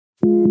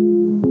Hello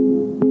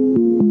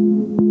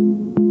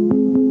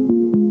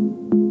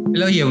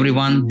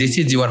everyone, this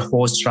is your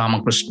host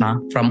Ramakrishna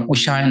from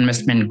Usha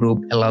Investment Group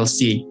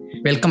LLC.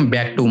 Welcome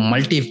back to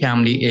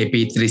Multifamily AP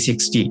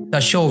 360, the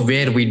show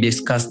where we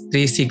discuss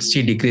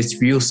 360 degrees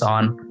views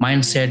on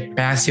mindset,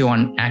 passive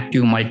and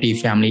active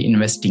multifamily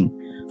investing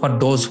for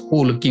those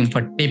who are looking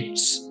for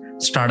tips,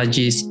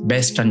 strategies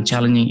based on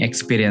challenging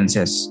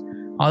experiences.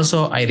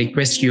 Also, I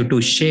request you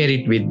to share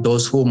it with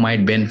those who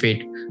might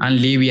benefit and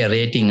leave a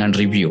rating and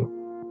review.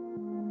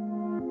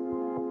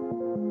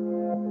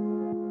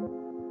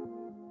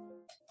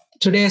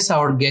 Today's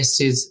our guest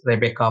is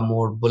Rebecca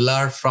Moore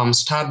Bullard from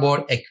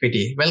Starboard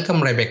Equity.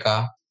 Welcome,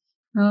 Rebecca.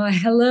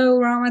 Hello,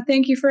 Rama.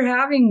 Thank you for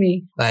having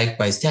me.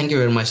 Likewise. Thank you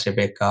very much,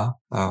 Rebecca.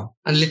 A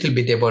little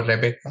bit about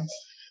Rebecca.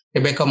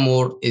 Rebecca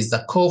Moore is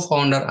the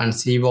co-founder and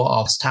CEO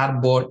of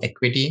Starboard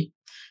Equity.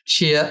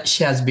 She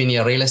has been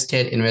a real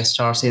estate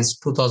investor since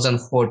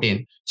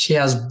 2014. She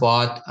has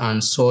bought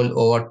and sold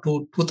over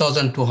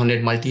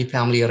 2,200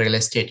 multifamily real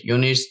estate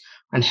units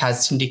and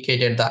has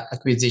syndicated the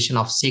acquisition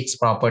of 6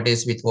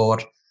 properties with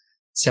over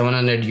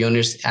 700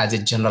 units as a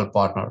general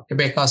partner.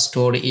 Rebecca's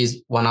story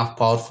is one of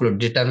powerful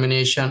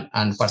determination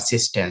and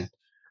persistence.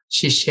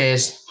 She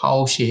shares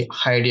how she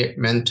hired a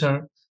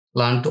mentor,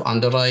 learned to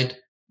underwrite,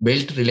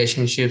 built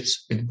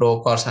relationships with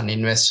brokers and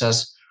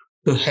investors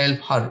to help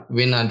her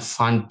win and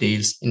fund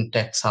deals in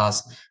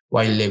Texas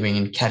while living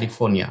in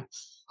California,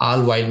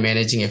 all while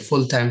managing a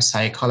full-time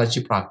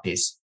psychology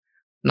practice.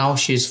 Now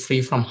she is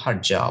free from her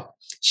job.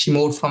 She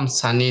moved from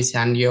sunny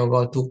San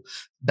Diego to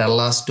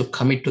Dallas to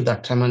commit to the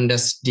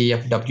tremendous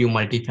DFW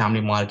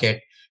multifamily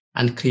market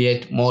and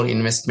create more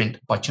investment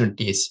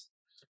opportunities.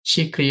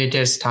 She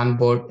created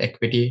Starboard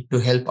Equity to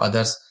help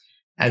others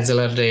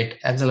accelerate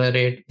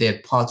their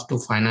path to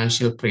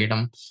financial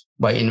freedom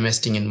by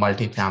investing in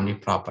multifamily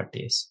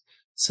properties.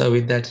 So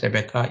with that,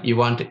 Rebecca, you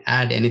want to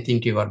add anything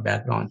to your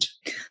background?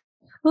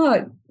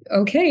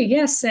 Okay,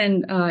 yes.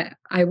 And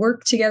I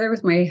work together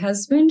with my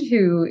husband,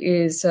 who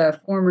is a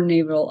former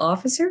naval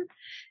officer.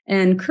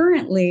 And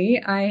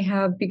currently, I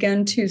have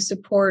begun to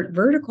support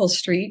Vertical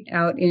Street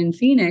out in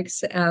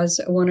Phoenix as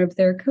one of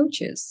their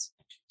coaches.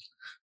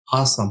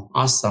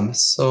 Awesome.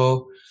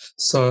 So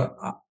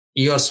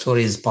your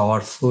story is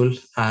powerful,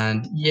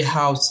 and you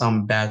have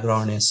some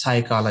background in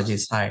psychology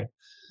side.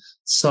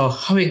 So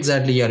how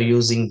exactly are you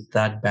using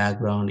that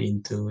background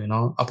into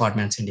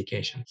apartment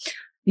syndication?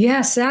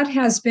 Yes, that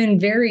has been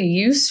very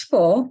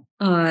useful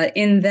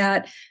in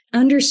that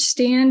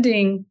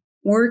understanding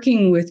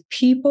working with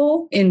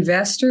people,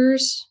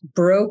 investors,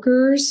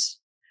 brokers,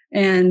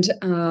 and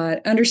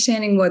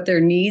understanding what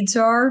their needs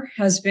are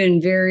has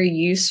been very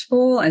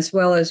useful, as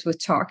well as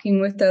with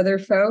talking with other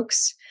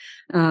folks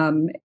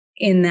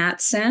in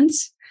that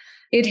sense.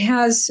 It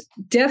has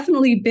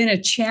definitely been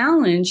a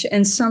challenge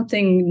and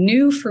something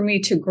new for me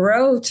to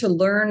grow, to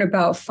learn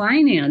about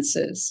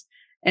finances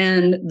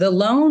and the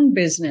loan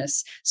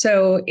business.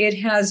 So it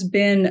has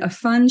been a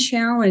fun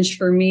challenge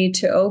for me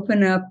to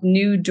open up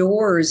new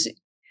doors,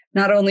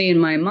 not only in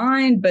my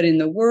mind, but in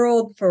the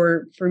world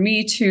for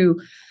me to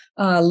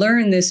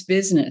learn this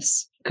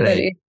business. Great. But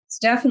it's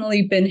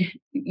definitely been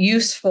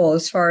useful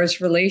as far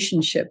as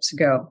relationships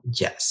go.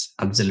 Yes,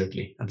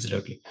 absolutely.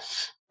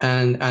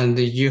 And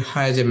you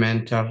hired a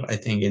mentor, I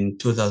think, in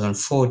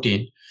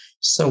 2014.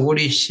 So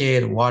would you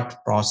share what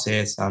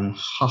process and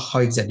how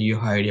exactly you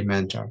hired a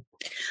mentor?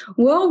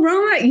 Well,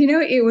 Rama,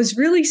 it was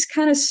really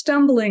kind of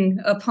stumbling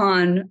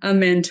upon a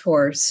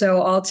mentor.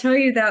 So I'll tell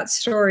you that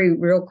story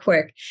real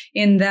quick.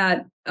 In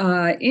that,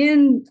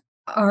 in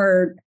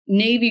our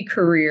Navy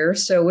career,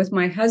 so with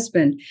my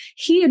husband,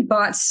 he had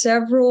bought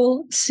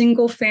several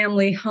single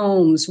family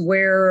homes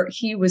where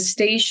he was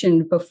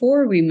stationed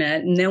before we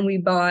met. And then we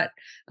bought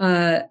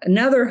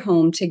another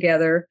home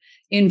together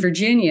in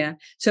Virginia.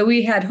 So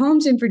we had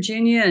homes in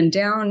Virginia and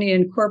down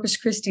in Corpus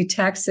Christi,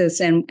 Texas.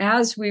 And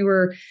as we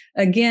were,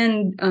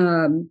 again,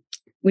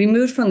 we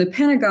moved from the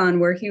Pentagon,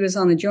 where he was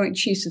on the Joint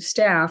Chiefs of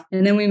Staff,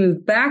 and then we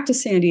moved back to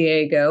San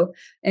Diego.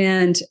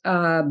 And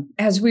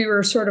as we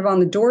were sort of on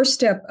the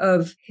doorstep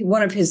of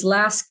one of his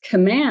last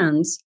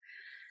commands,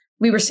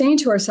 we were saying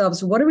to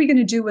ourselves, what are we going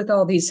to do with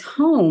all these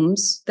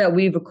homes that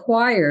we've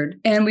acquired?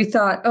 And we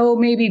thought,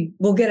 maybe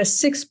we'll get a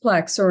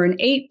 6-plex or an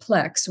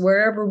 8-plex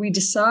wherever we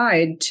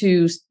decide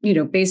to,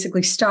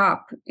 basically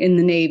stop in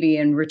the Navy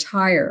and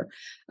retire.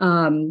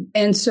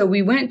 And so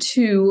we went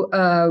to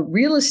a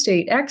real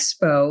estate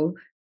expo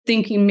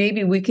thinking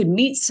maybe we could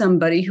meet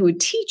somebody who would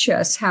teach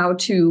us how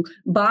to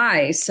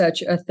buy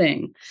such a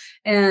thing.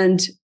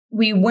 And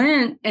we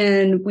went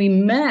and we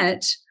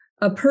met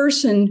a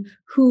person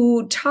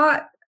who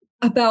taught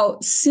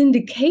about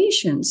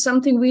syndication,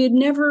 something we had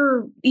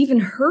never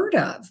even heard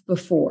of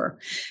before.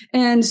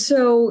 And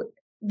so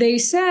they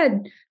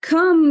said,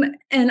 come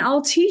and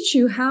I'll teach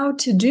you how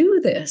to do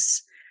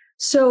this.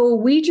 So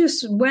we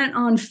just went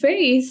on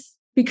faith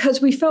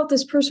because we felt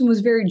this person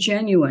was very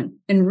genuine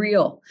and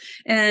real.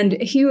 And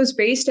he was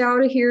based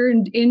out of here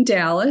in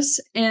Dallas.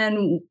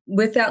 And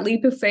with that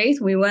leap of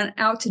faith, we went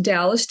out to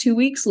Dallas 2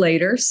 weeks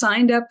later,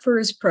 signed up for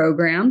his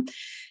program.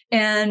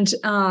 And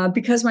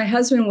because my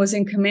husband was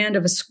in command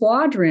of a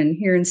squadron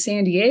here in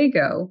San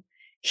Diego,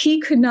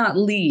 he could not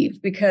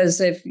leave, because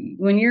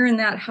when you're in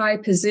that high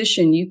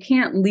position, you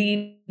can't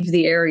leave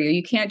the area.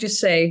 You can't just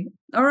say,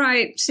 all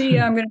right, see,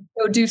 I'm going to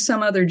go do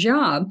some other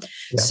job.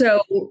 Yeah.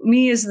 So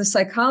me as the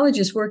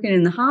psychologist working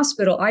in the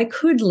hospital, I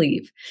could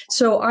leave.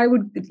 So I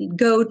would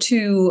go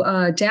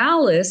to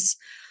Dallas,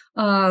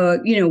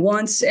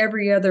 once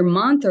every other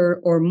month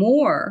or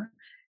more,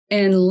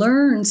 and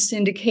learn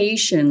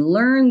syndication,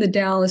 learn the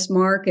Dallas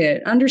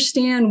market,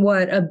 understand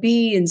what a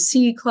B and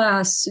C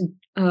class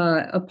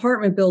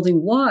apartment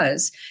building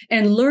was,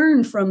 and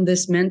learn from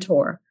this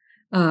mentor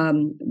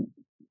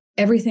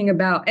everything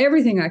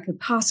I could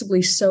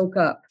possibly soak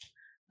up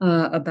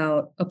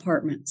about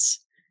apartments.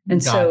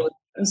 And so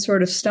I'm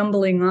sort of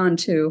stumbling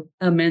onto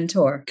a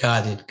mentor.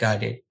 Got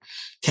it.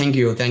 Thank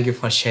you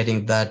for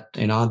sharing that,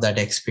 that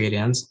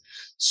experience.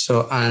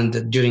 So,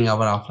 and during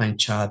our offline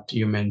chat,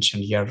 you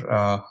mentioned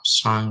you're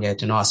strong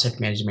at, asset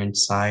management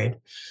side.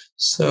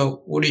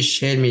 So would you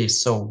share me,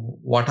 so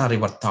what are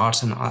your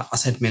thoughts on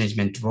asset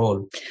management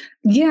role?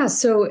 Yeah,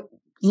 so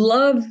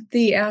love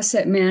the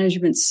asset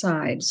management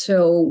side.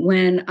 So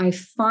when I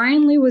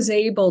finally was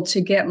able to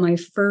get my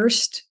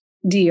first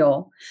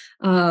deal,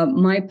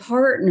 my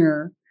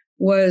partner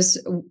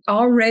was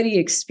already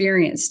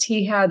experienced.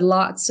 He had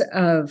lots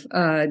of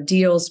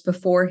deals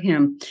before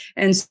him.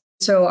 And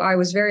so I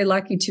was very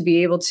lucky to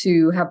be able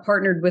to have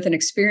partnered with an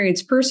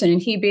experienced person.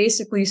 And he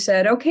basically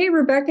said, okay,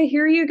 Rebecca,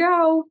 here you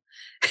go.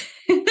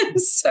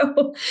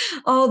 So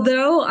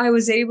although I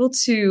was able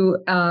to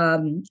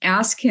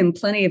ask him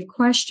plenty of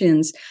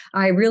questions,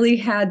 I really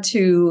had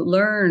to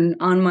learn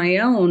on my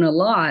own a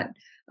lot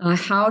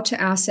how to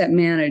asset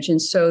manage.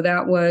 And so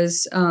that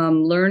was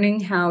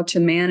learning how to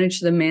manage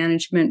the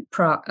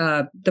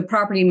the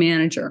property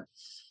manager.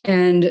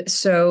 And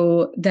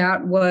so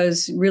that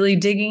was really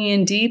digging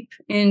in deep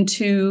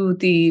into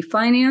the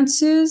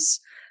finances,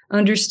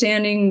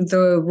 understanding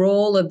the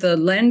role of the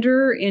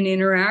lender in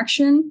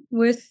interaction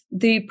with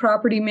the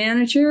property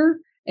manager,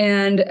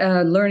 and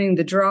learning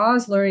the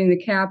draws, learning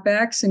the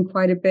CapEx, and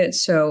quite a bit.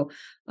 So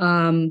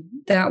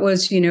that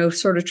was,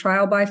 sort of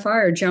trial by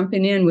fire,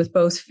 jumping in with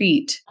both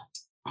feet.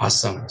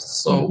 Awesome.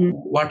 So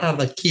what are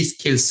the key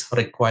skills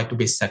required to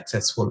be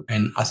successful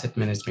in asset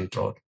management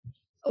role?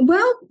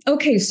 Well,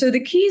 okay. So the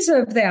keys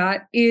of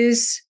that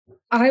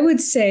I would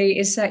say,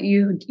 is that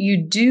you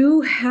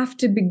do have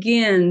to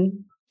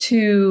begin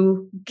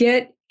to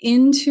get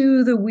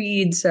into the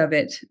weeds of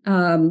it.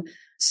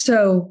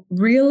 So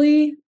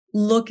really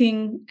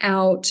looking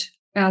out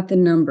at the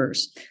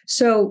numbers.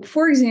 So,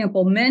 for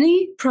example,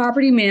 many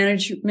property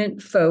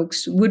management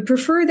folks would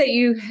prefer that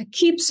you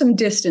keep some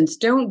distance,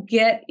 don't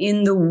get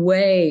in the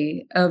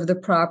way of the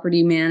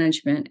property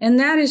management. And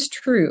that is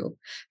true.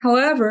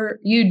 However,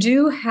 you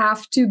do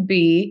have to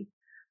be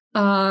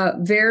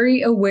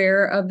very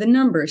aware of the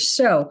numbers.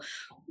 So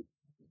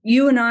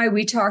you and I,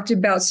 we talked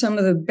about some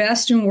of the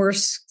best and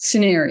worst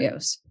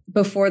scenarios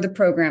before the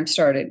program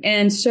started.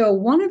 And so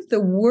one of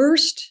the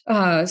worst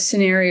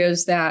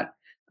scenarios that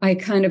I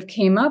kind of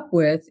came up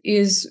with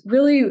is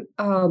really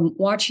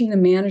watching the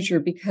manager,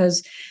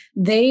 because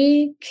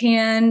they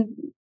can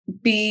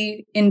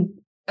be in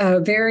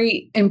a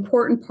very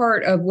important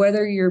part of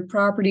whether your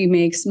property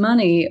makes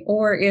money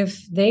or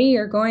if they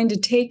are going to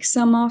take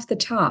some off the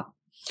top.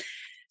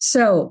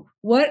 So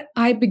what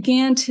I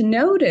began to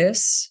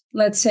notice,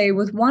 let's say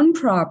with one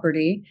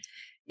property,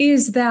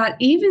 is that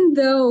even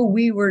though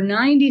we were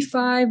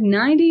 95,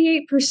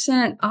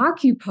 98%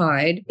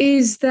 occupied,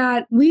 is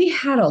that we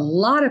had a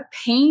lot of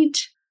paint,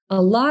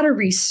 a lot of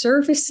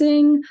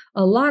resurfacing,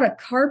 a lot of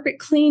carpet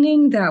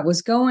cleaning that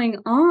was going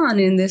on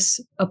in this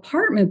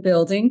apartment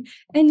building,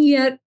 and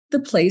yet the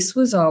place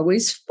was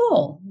always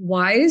full.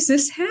 Why is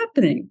this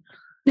happening?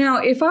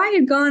 Now, if I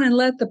had gone and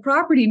let the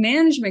property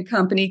management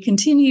company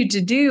continue to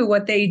do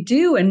what they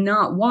do and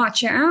not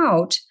watch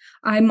out,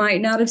 I might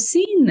not have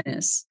seen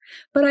this.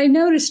 But I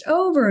noticed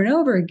over and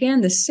over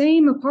again, the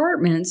same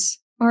apartments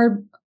are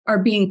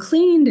being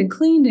cleaned and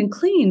cleaned and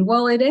cleaned.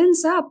 Well, it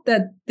ends up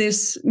that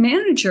this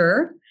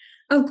manager,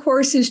 of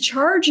course, is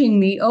charging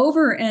me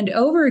over and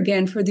over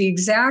again for the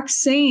exact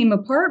same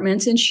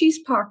apartments, and she's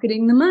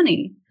pocketing the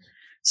money.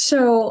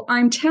 So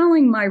I'm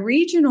telling my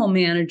regional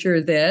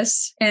manager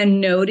this and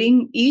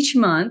noting each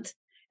month,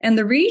 and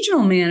the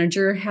regional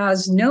manager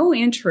has no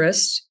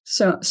interest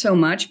so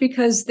much,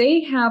 because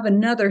they have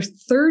another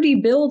 30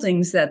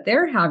 buildings that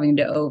they're having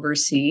to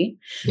oversee.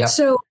 Yep.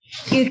 So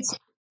it's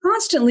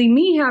constantly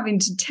me having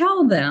to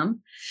tell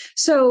them.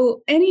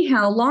 So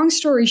anyhow, long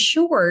story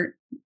short,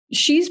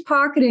 she's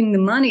pocketing the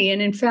money. And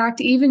in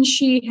fact, even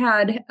she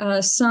had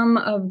some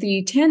of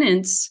the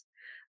tenants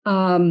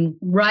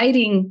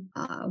writing,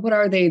 what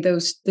are they?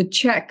 The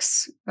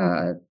checks,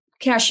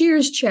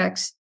 cashier's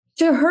checks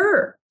to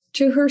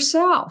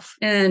herself.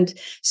 And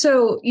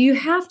so you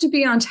have to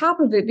be on top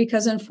of it,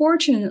 because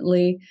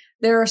unfortunately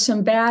there are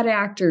some bad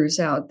actors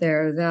out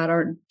there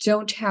that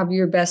don't have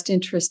your best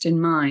interest in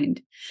mind.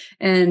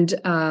 And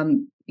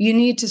you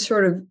need to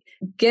sort of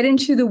get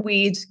into the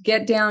weeds,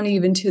 get down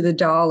even to the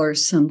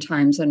dollars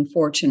sometimes,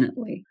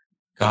 unfortunately.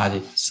 Got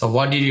it. So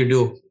what did you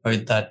do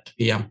with that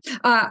PM?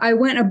 I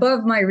went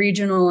above my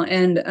regional,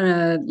 and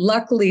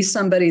luckily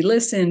somebody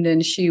listened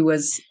and she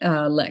was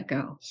let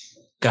go.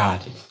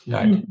 Got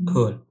it.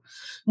 Cool.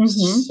 Mm-hmm.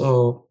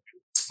 So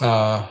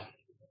how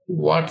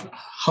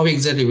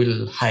exactly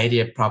will hire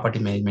a property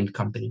management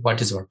company? What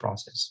is your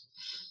process?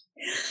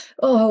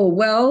 Oh,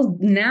 well,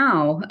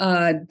 now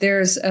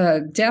there's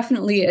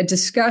definitely a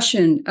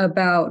discussion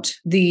about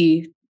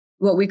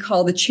what we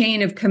call the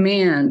chain of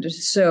command.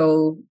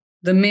 So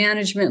the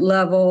management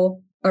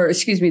level,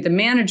 the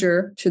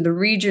manager to the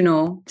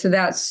regional, to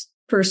that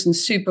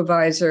person's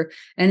supervisor,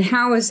 and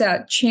how is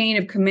that chain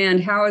of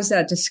command? How is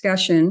that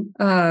discussion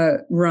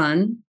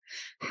run?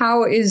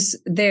 How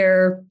is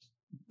their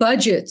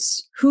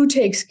budgets? Who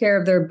takes care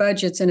of their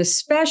budgets? And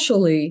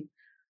especially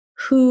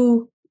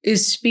who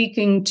is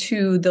speaking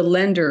to the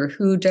lender,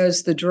 who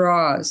does the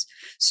draws.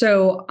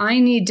 So I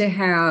need to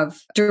have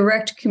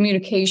direct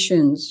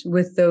communications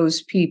with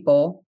those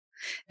people,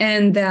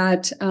 and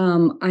that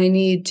I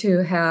need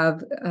to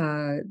have,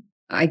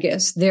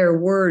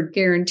 their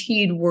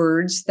guaranteed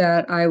words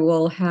that I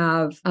will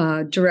have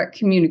direct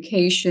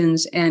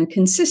communications and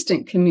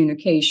consistent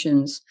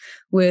communications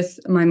with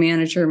my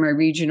manager, my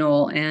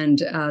regional,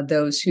 and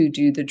those who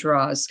do the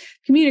draws.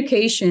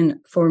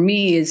 Communication for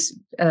me is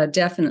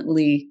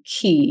definitely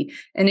key.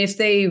 And if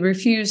they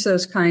refuse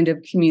those kind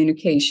of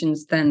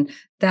communications, then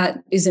that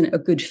isn't a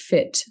good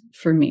fit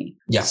for me.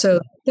 Yeah.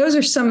 So those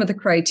are some of the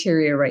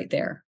criteria right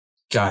there.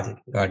 Got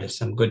it.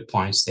 Some good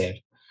points there.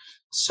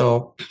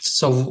 So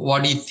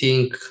what do you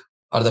think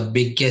are the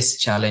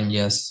biggest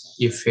challenges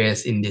you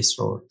face in this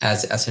role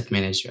as asset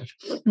manager?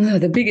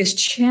 The biggest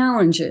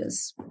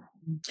challenges.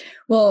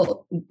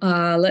 Well,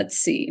 let's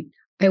see.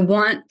 I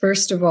want,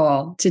 first of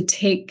all, to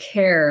take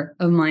care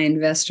of my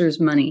investors'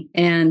 money.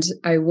 And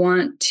I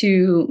want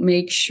to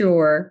make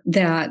sure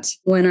that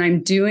when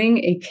I'm doing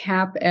a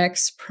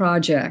CapEx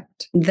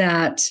project,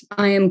 that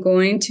I am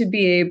going to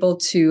be able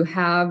to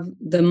have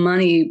the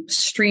money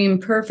stream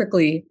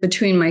perfectly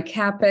between my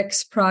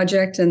CapEx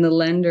project and the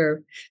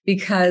lender.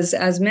 Because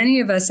as many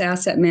of us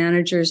asset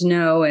managers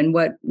know, and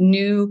what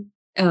new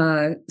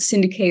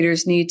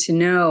syndicators need to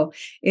know,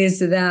 is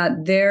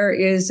that there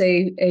is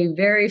a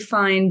very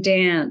fine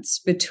dance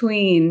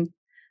between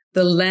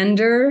the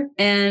lender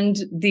and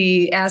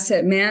the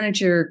asset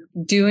manager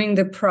doing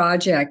the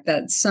project,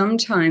 that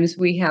sometimes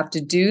we have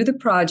to do the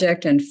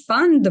project and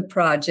fund the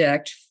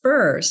project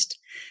first,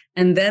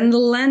 and then the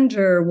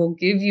lender will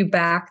give you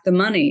back the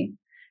money.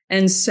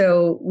 And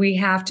so we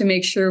have to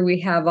make sure we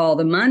have all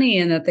the money,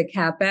 and that the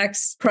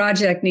CapEx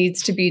project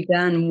needs to be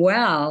done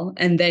well,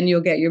 and then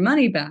you'll get your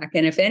money back.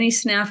 And if any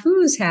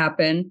snafus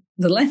happen,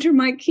 the lender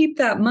might keep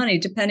that money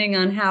depending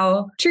on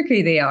how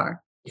tricky they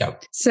are.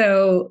 Yep.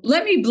 So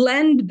let me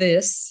blend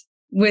this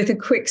with a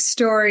quick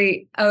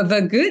story of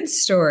a good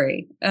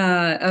story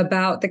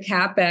about the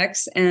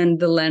CapEx and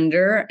the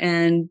lender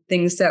and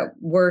things that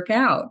work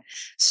out.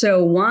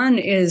 So one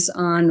is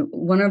on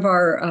one of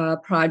our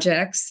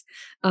projects.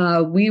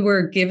 We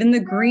were given the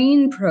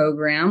GREEN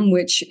program,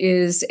 which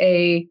is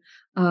a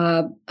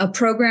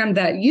program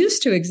that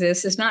used to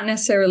exist. It's not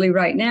necessarily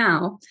right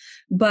now,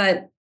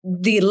 but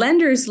the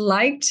lenders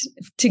liked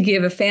to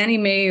give a Fannie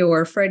Mae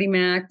or Freddie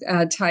Mac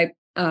type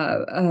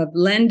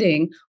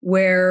lending,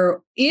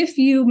 where if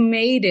you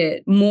made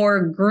it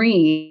more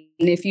green,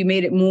 if you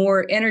made it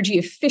more energy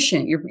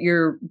efficient,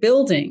 your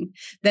building,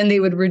 then they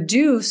would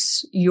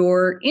reduce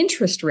your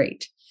interest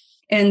rate.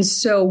 And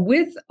so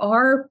with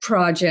our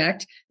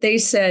project, they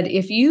said,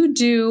 if you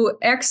do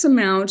X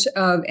amount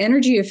of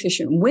energy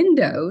efficient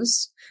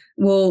windows,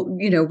 we'll,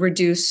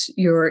 reduce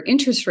your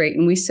interest rate.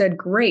 And we said,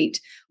 great.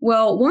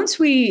 Well, once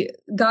we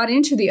got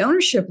into the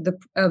ownership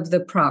of the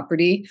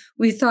property,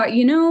 we thought,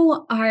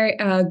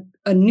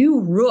 a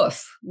new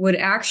roof would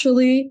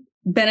actually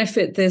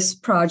benefit this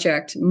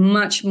project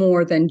much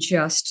more than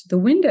just the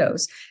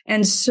windows.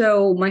 And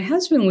so my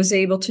husband was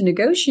able to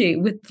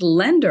negotiate with the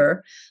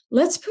lender,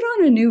 let's put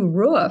on a new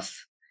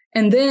roof.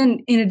 And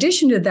then in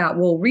addition to that,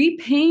 we'll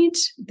repaint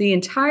the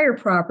entire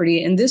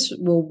property, and this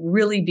will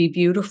really be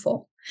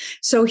beautiful.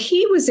 So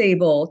he was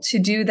able to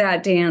do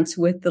that dance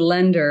with the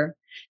lender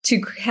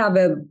to have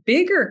a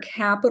bigger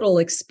capital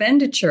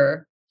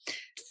expenditure,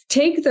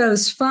 take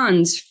those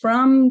funds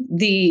from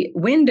the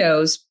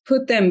windows,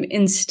 put them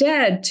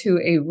instead to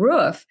a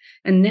roof.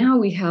 And now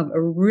we have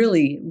a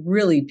really,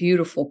 really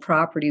beautiful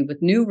property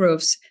with new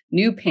roofs,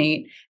 new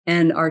paint,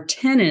 and our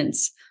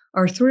tenants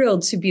are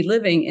thrilled to be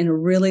living in a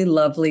really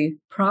lovely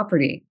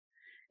property.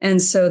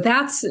 And so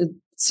that's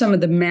some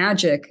of the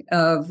magic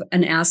of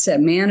an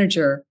asset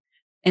manager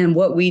and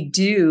what we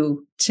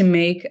do to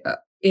make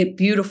it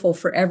beautiful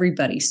for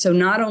everybody. So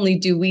not only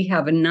do we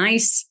have a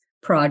nice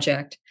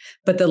project,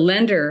 but the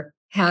lender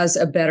has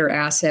a better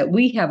asset.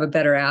 We have a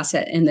better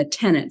asset, and the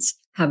tenants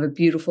have a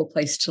beautiful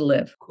place to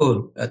live.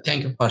 Cool.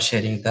 Thank you for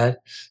sharing that.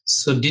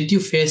 So did you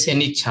face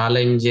any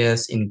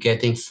challenges in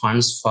getting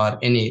funds for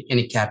any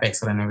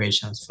CapEx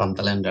renovations from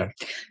the lender?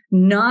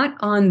 Not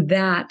on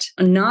that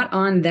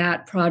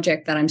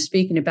project that I'm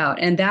speaking about.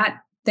 And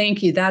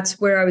thank you. That's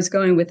where I was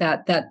going with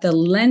that the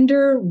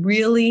lender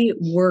really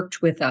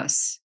worked with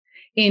us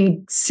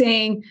in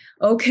saying,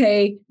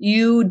 okay,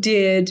 you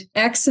did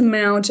X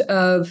amount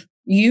of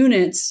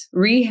units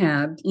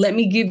rehab. Let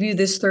me give you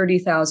this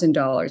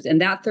 $30,000.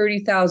 And that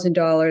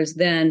 $30,000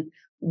 then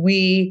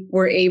we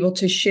were able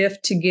to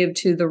shift to give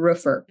to the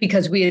roofer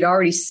because we had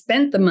already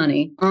spent the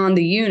money on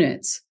the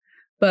units,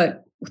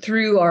 but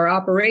through our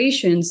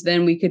operations,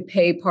 then we could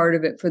pay part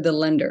of it for the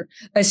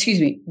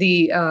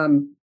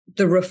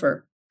the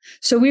roofer.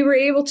 So we were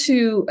able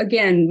to,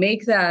 again,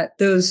 make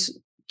those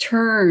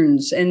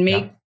turns and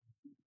make,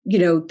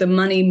 the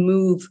money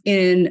move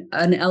in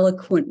an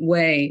eloquent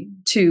way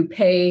to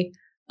pay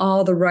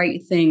all the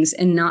right things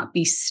and not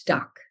be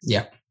stuck.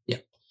 Yeah,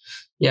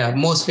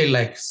 mostly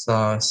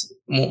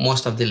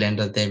most of the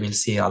lenders, they will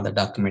see all the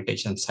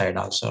documentation side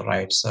also,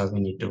 right? So we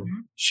need to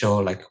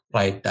show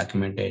right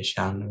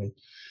documentation with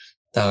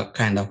the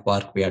kind of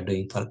work we are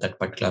doing for that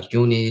particular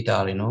unit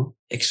or,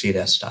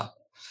 exterior stuff.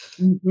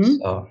 Mm-hmm.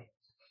 So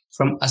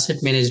from asset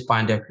manager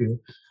point of view,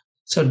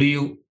 so do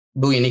you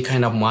do any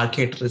kind of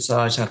market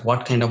research, or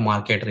what kind of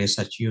market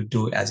research you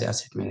do as an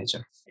asset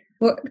manager?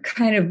 What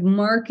kind of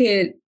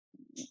market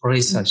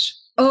research?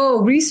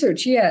 Oh,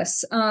 research.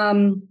 Yes.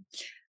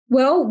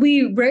 Well,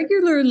 we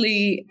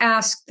regularly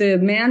ask the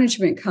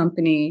management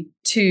company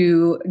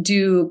to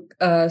do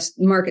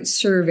market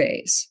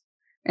surveys.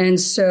 And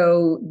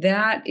so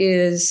that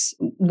is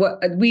what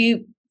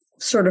we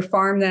sort of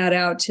farm that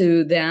out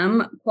to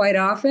them quite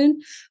often.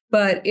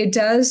 But it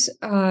does,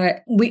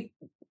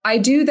 I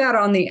do that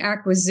on the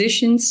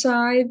acquisition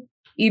side,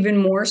 even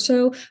more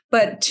so.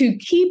 But to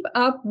keep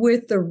up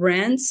with the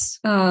rents,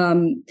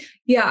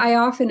 I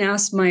often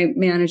ask my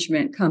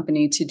management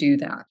company to do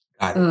that.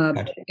 Got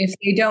it. If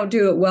they don't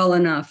do it well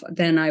enough,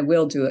 then I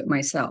will do it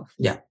myself.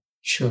 Yeah,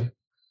 sure.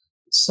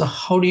 So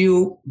how do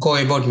you go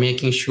about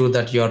making sure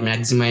that you're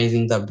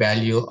maximizing the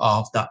value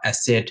of the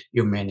asset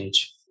you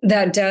manage?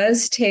 That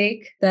does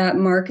take that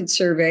market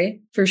survey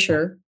for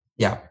sure.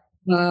 Yeah.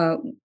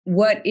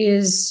 What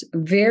is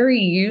very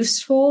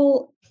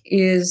useful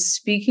is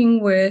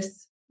speaking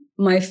with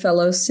my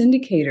fellow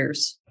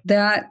syndicators.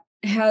 I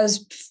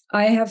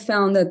have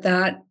found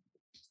that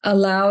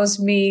allows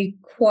me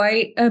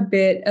quite a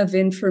bit of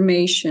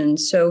information.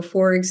 So,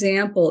 for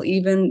example,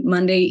 even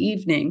Monday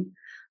evening,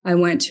 I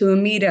went to a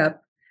meetup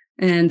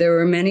and there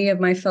were many of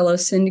my fellow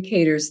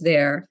syndicators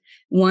there,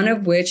 one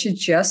of which had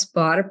just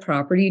bought a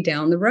property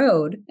down the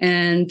road.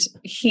 And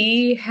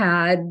he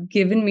had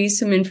given me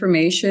some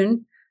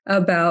information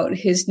about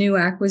his new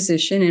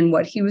acquisition and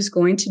what he was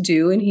going to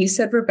do. And he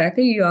said,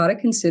 Rebecca, you ought to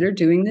consider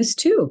doing this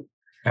too.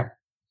 Yeah.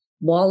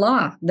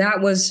 Voila.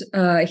 That was,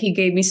 he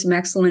gave me some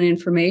excellent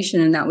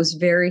information, and that was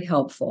very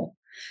helpful.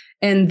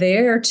 And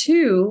there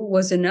too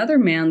was another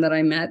man that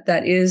I met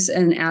that is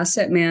an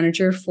asset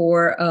manager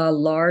for a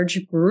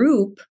large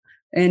group.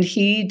 And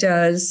he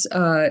does,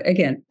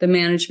 again, the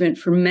management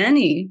for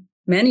many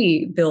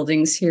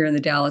buildings here in the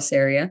Dallas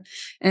area.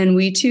 And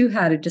we too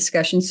had a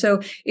discussion.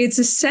 So it's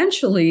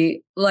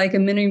essentially like a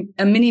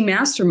mini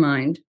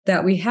mastermind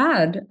that we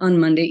had on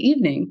Monday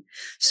evening.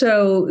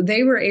 So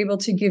they were able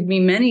to give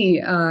me many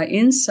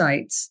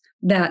insights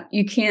that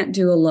you can't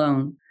do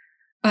alone.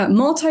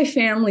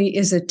 Multifamily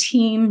is a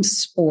team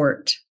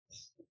sport.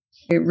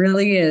 It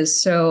really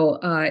is. So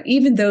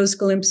even those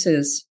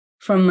glimpses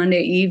from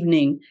Monday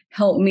evening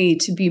helped me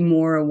to be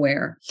more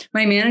aware.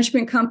 My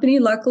management company,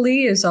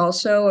 luckily, is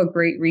also a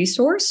great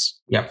resource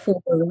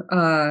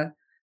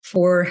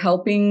for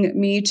helping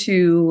me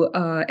to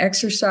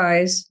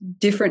exercise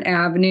different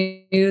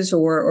avenues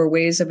or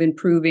ways of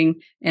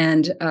improving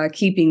and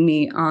keeping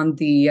me on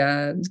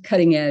the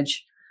cutting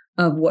edge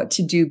of what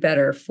to do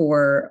better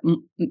for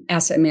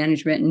asset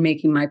management and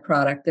making my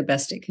product the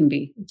best it can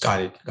be.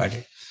 Got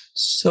it.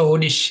 So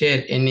would you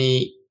share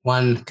any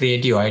one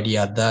creative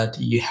idea that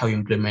you have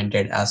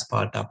implemented as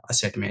part of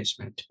asset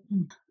management?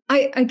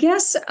 I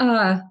guess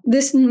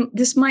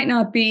this might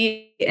not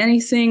be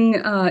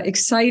anything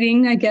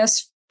exciting, I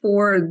guess,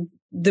 for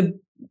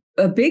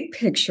a big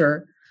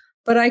picture,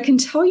 but I can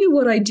tell you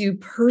what I do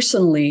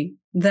personally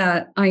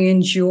that I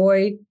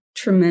enjoy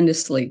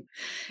tremendously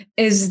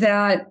is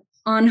that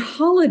on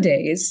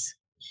holidays,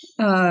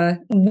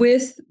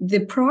 with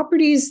the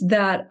properties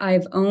that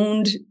I've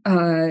owned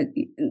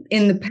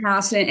in the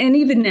past, and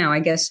even now, I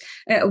guess,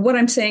 what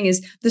I'm saying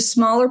is the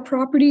smaller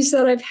properties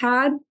that I've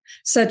had,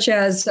 such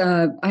as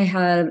I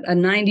had a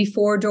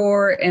 94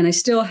 door, and I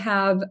still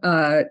have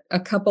a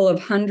couple of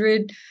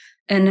 100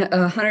 and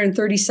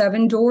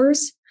 137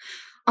 doors.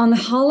 On the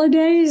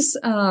holidays,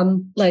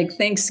 like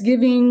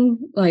Thanksgiving,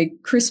 like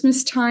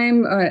Christmas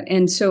time,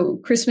 and so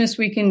Christmas,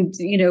 we can,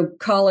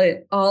 call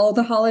it all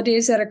the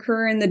holidays that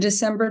occur in the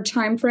December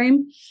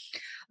timeframe.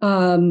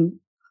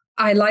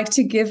 I like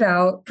to give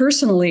out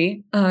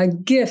personally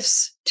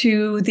gifts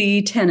to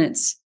the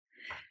tenants.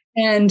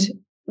 And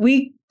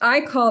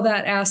I call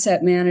that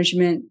asset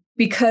management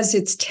because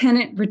it's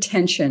tenant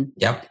retention.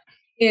 Yep.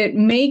 It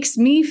makes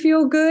me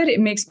feel good. It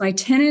makes my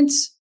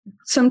tenants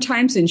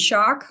sometimes in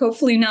shock,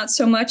 hopefully not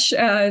so much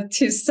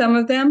to some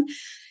of them,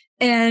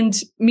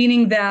 and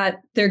meaning that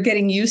they're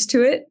getting used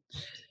to it.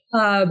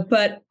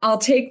 But I'll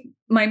take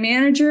my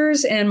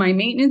managers and my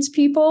maintenance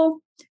people,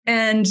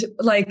 and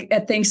like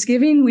at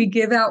Thanksgiving, we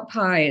give out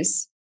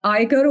pies.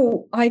 I go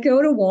to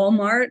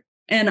Walmart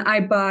and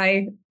I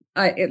buy.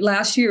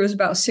 Last year was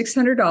about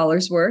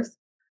 $600 worth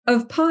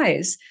of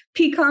pies,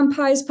 pecan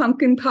pies,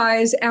 pumpkin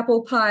pies,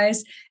 apple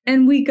pies,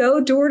 and we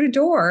go door to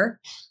door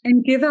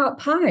and give out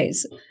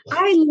pies.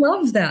 I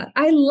love that.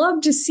 I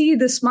love to see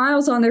the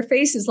smiles on their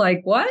faces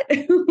like, what?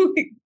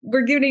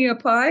 We're giving a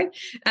pie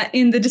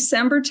in the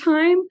December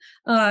time.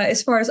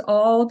 As far as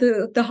all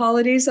the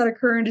holidays that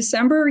occur in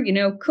December,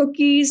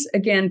 cookies,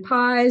 again,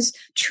 pies,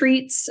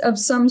 treats of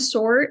some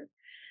sort.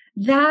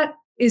 That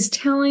is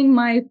telling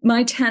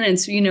my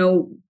tenants,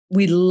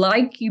 we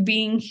like you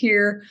being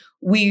here.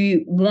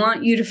 We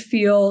want you to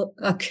feel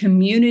a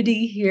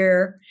community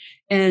here.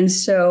 And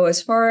so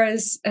as far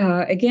as,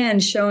 again,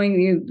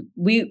 showing you,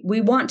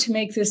 we want to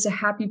make this a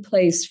happy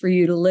place for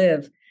you to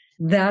live.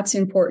 That's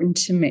important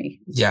to me.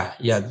 Yeah,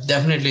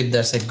 definitely.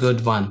 That's a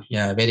good one.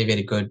 Yeah, very,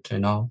 very good,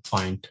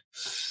 point.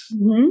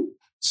 Mm-hmm.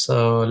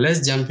 So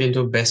let's jump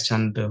into best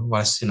and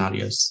worst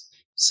scenarios.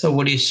 So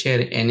would you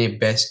share any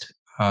best,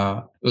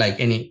 like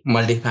any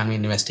multifamily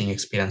investing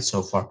experience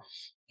so far?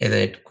 Either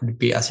it could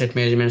be asset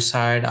management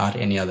side or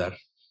any other.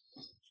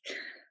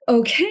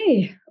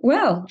 Okay.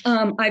 Well,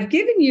 I've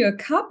given you a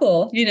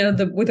couple,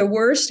 with the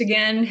worst,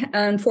 again,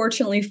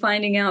 unfortunately,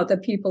 finding out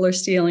that people are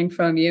stealing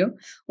from you.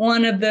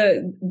 One of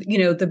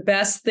the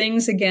best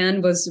things,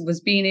 again,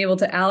 was being able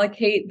to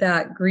allocate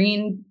that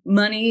green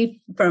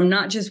money from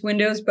not just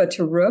windows, but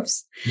to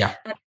roofs. Yeah.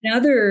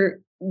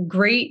 Another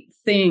great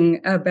thing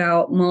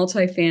about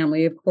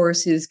multifamily, of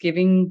course, is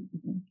giving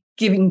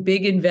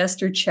big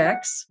investor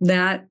checks.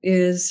 That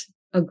is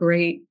a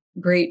great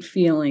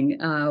feeling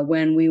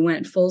when we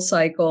went full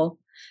cycle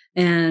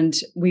and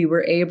we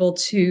were able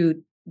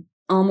to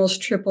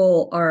almost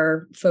triple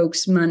our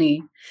folks'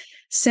 money.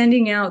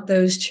 Sending out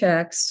those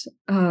checks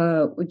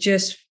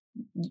just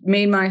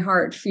made my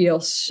heart feel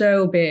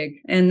so big.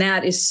 And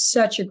that is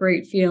such a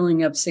great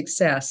feeling of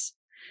success.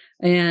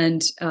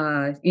 And,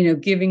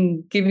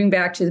 giving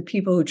back to the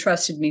people who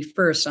trusted me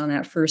first on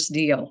that first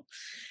deal.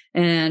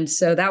 And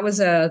so that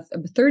was a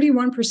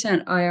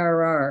 31%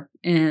 IRR,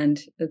 and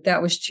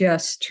that was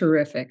just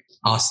terrific.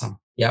 Awesome.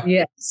 Yeah.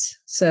 Yes.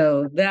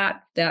 So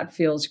that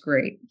feels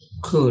great.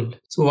 Cool.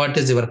 So what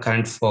is your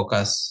current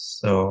focus?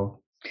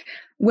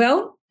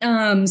 Well,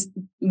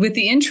 with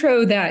the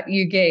intro that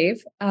you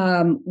gave,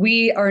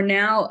 we are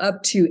now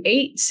up to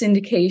 8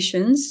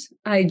 syndications.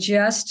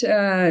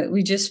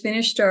 We just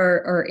finished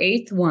our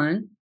 8th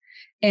one,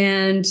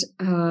 and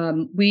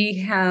we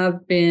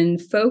have been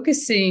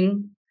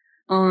focusing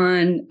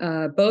on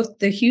both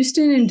the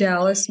Houston and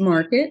Dallas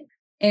market,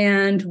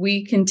 and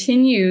we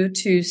continue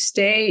to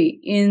stay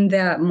in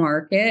that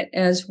market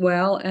as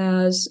well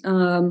as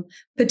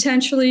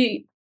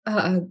potentially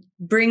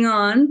bring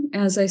on,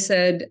 as I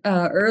said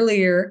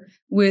earlier,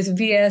 with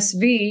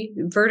VSV,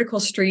 Vertical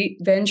Street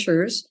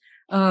Ventures,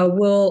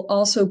 we'll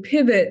also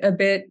pivot a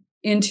bit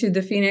into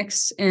the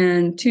Phoenix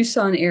and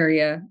Tucson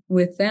area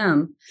with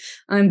them.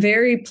 I'm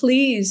very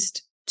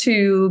pleased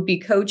to be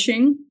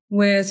coaching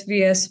with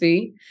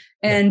VSV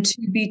and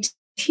to be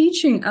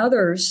teaching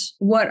others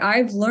what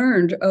I've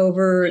learned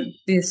over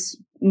this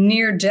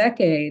near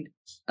decade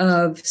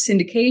of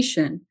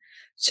syndication.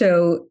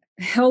 So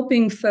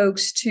helping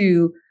folks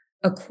to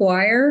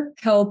acquire,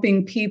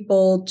 helping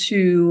people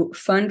to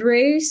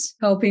fundraise,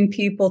 helping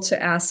people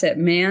to asset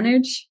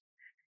manage,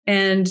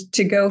 and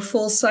to go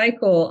full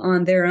cycle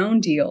on their own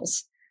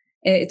deals.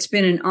 It's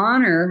been an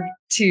honor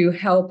to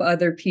help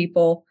other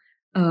people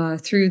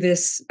through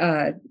this,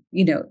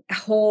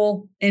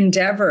 whole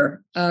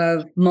endeavor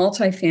of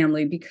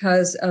multifamily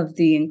because of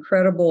the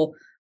incredible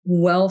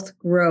wealth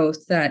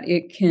growth that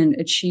it can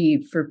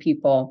achieve for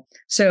people.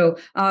 So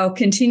I'll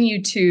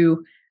continue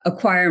to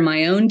acquire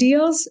my own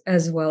deals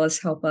as well as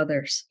help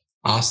others.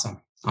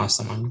 Awesome.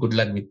 And good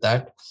luck with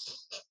that.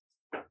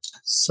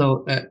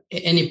 So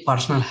any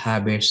personal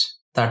habits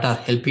that are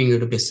helping you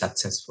to be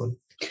successful?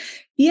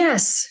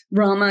 Yes,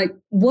 Rama.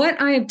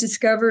 What I have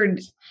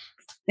discovered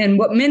and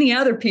what many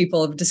other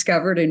people have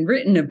discovered and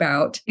written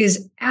about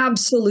is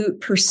absolute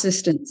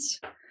persistence.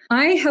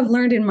 I have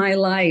learned in my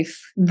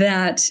life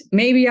that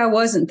maybe I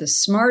wasn't the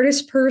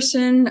smartest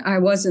person, I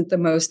wasn't the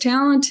most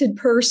talented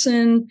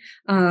person,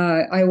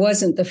 I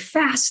wasn't the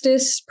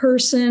fastest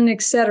person,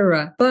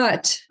 etc.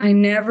 But I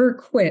never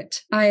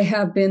quit. I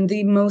have been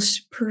the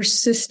most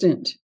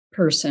persistent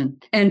person,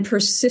 and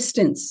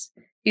persistence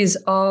is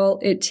all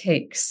it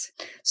takes.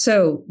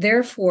 So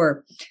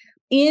therefore,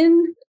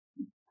 in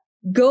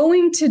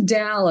going to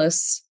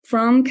Dallas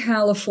from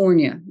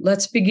California,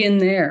 let's begin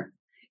there,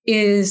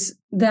 is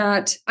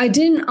that I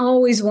didn't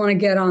always want to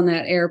get on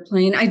that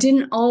airplane. I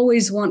didn't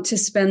always want to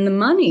spend the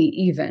money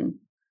even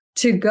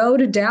to go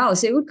to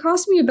Dallas. It would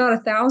cost me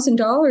about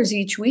 $1,000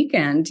 each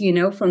weekend,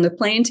 from the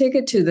plane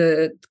ticket to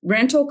the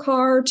rental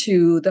car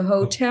to the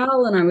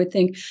hotel. And I would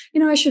think,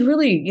 I should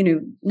really,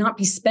 not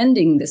be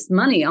spending this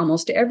money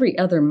almost every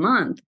other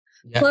month,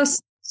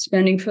 plus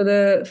spending for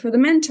the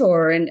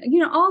mentor and,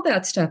 all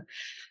that stuff.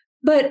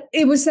 But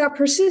it was that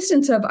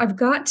persistence of, I've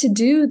got to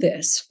do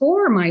this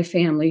for my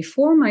family,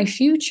 for my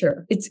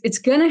future. It's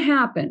going to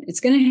happen. It's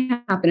going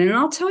to happen. And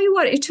I'll tell you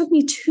what, it took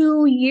me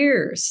 2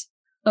 years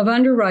of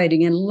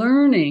underwriting and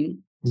learning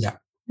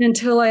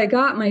until I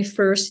got my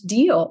first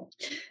deal.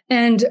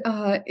 And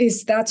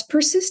that's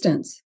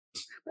persistence.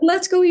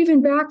 Let's go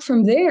even back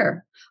from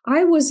there.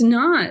 I was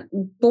not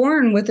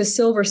born with a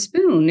silver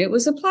spoon. It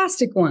was a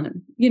plastic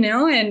one,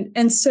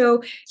 and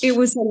so it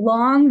was a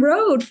long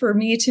road for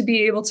me to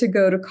be able to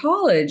go to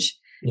college.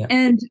 Yeah.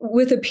 And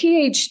with a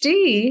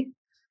PhD,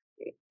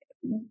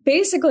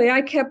 basically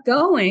I kept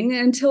going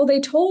until they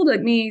told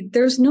me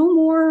there's no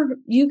more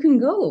you can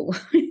go.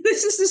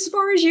 This is as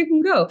far as you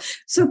can go.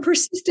 So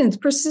persistent,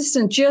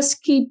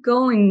 just keep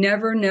going.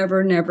 Never,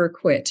 never, never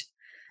quit.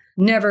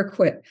 Never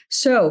quit.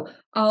 So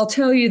I'll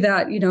tell you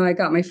that, I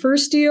got my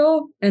first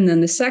deal and then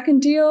the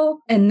second deal.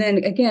 And then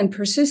again,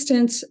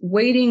 persistence,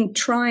 waiting,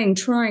 trying.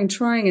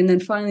 And then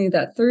finally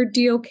that third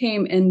deal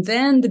came, and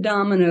then the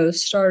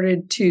dominoes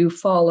started to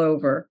fall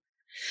over.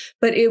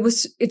 But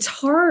it's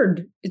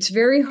hard. It's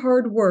very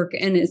hard work.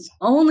 And it's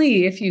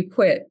only if you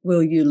quit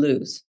will you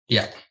lose.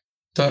 Yeah,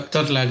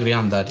 totally agree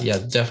on that. Yeah,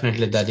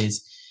 definitely. That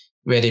is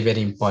very,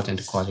 very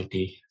important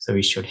quality. So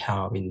we should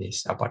have in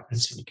this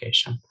apartment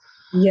syndication.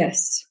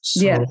 Yes.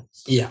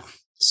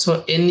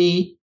 So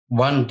any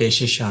one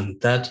decision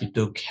that you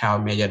took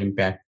have major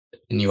impact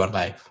in your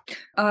life?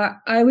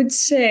 I would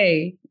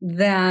say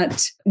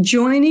that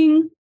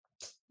joining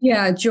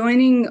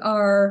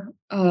our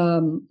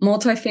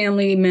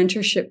multifamily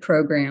mentorship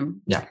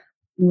program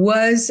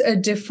was a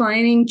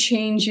defining,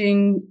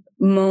 changing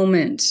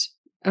moment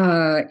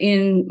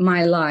in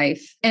my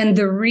life. And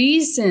the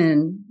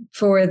reason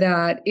for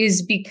that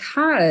is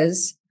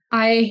because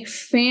I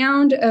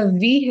found a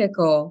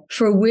vehicle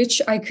for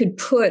which I could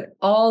put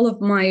all of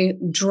my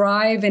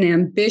drive and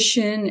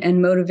ambition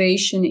and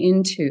motivation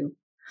into.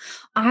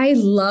 I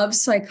love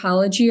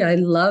psychology. I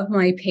love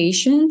my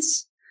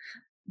patients,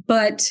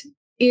 but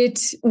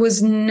it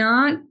was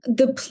not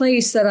the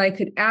place that I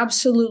could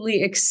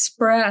absolutely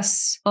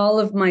express all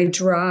of my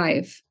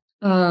drive,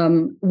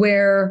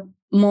 where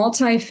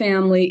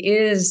multifamily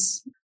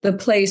is the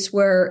place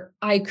where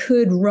I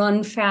could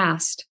run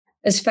fast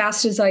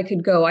as I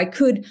could go. I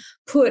could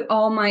put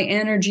all my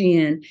energy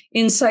in.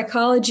 In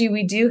psychology,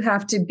 we do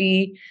have to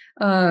be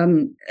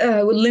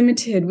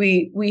limited.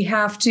 We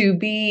have to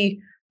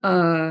be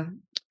in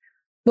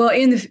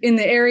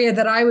the area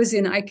that I was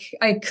in.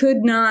 I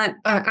could not.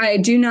 I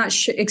do not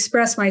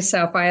express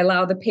myself. I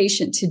allow the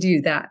patient to do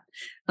that.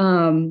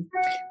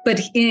 But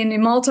in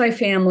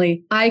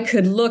multifamily, I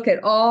could look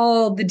at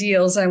all the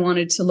deals I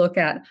wanted to look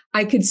at.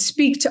 I could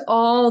speak to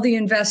all the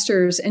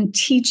investors and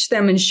teach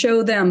them and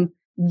show them,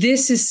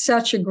 this is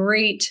such a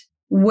great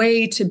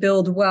way to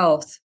build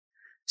wealth.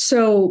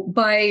 So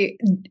by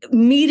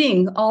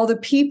meeting all the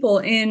people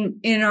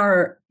in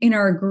our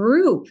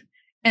group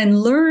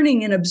and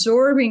learning and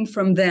absorbing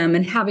from them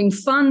and having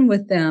fun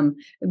with them,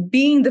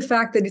 being the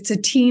fact that it's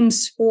a team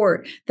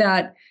sport,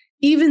 that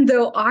even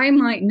though I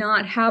might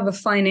not have a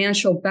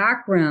financial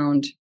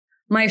background,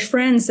 my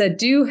friends that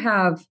do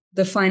have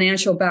the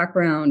financial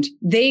background,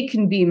 they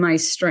can be my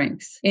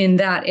strength in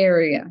that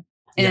area.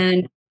 Yeah.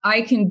 And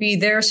I can be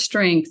their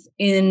strength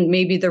in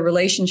maybe the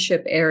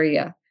relationship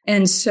area.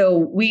 And so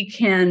we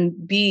can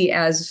be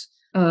as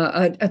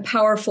a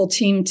powerful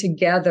team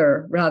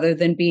together rather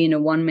than being a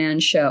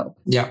one-man show.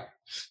 Yeah.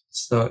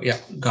 So,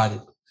 got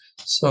it.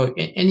 So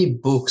any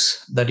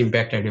books that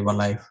impacted your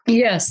life?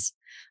 Yes.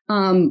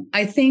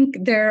 I think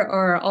there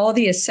are all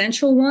the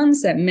essential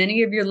ones that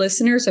many of your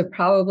listeners have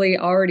probably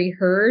already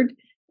heard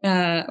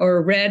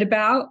or read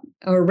about,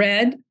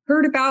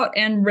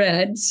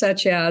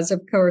 such as,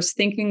 of course,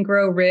 Think and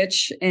Grow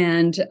Rich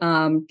and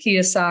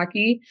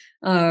Kiyosaki,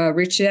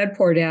 Rich Dad,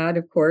 Poor Dad,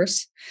 of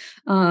course.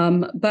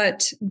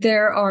 But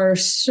there are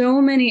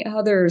so many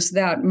others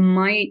that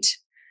might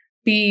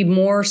be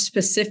more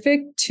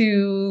specific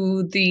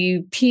to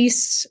the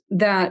piece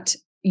that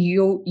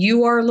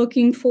you are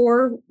looking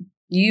for,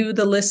 you,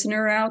 the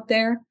listener out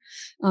there.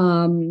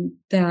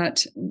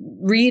 That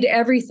read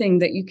everything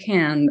that you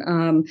can.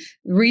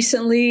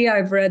 Recently,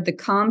 I've read The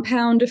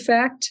Compound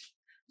Effect.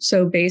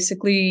 So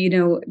basically,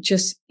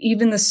 just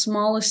even the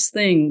smallest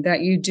thing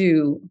that you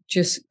do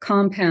just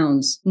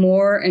compounds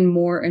more and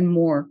more and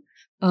more.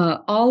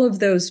 All of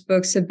those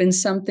books have been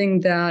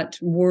something that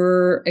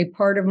were a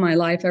part of my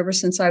life ever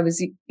since I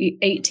was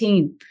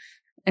 18,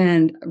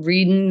 and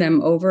reading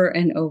them over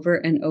and over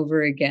and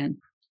over again.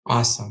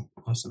 Awesome.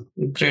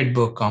 Great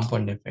book,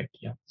 Compound Effect.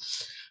 Yeah.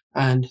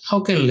 And how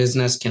can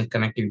listeners can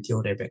connect with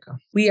you, Rebecca?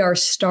 We are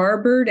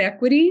Starboard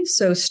Equity.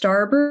 So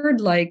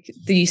starboard, like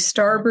the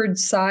starboard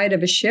side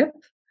of a ship.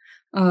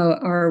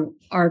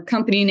 Our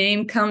company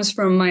name comes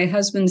from my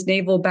husband's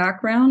naval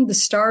background. The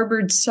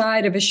starboard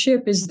side of a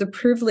ship is the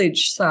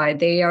privileged side.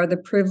 They are the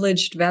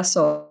privileged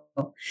vessel.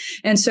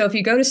 And so if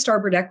you go to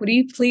Starboard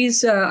Equity,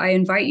 please, I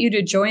invite you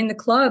to join the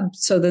club.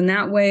 So then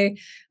that way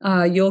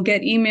you'll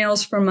get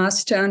emails from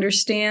us to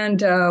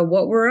understand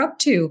what we're up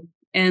to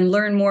and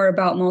learn more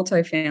about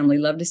multifamily.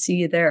 Love to see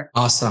you there.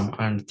 Awesome.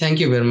 And thank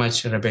you very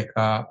much,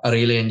 Rebecca. I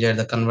really enjoyed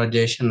the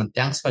conversation. And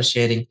thanks for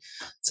sharing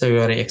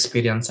your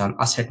experience on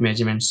asset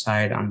management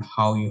side and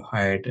how you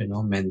hired,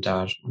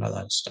 mentor and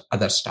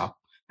other stuff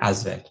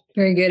as well.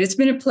 Very good. It's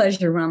been a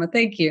pleasure, Rama.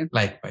 Thank you.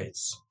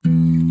 Likewise.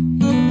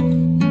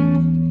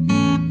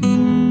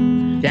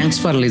 Thanks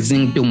for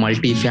listening to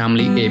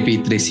Multifamily AP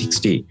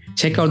 360.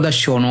 Check out the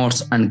show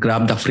notes and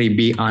grab the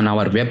freebie on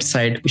our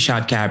website,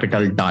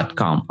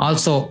 ushacapital.com.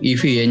 Also,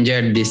 if you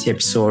enjoyed this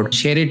episode,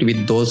 share it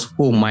with those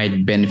who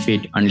might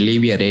benefit and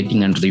leave a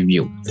rating and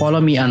review.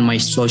 Follow me on my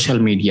social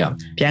media.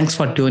 Thanks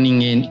for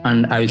tuning in,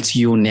 and I will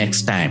see you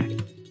next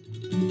time.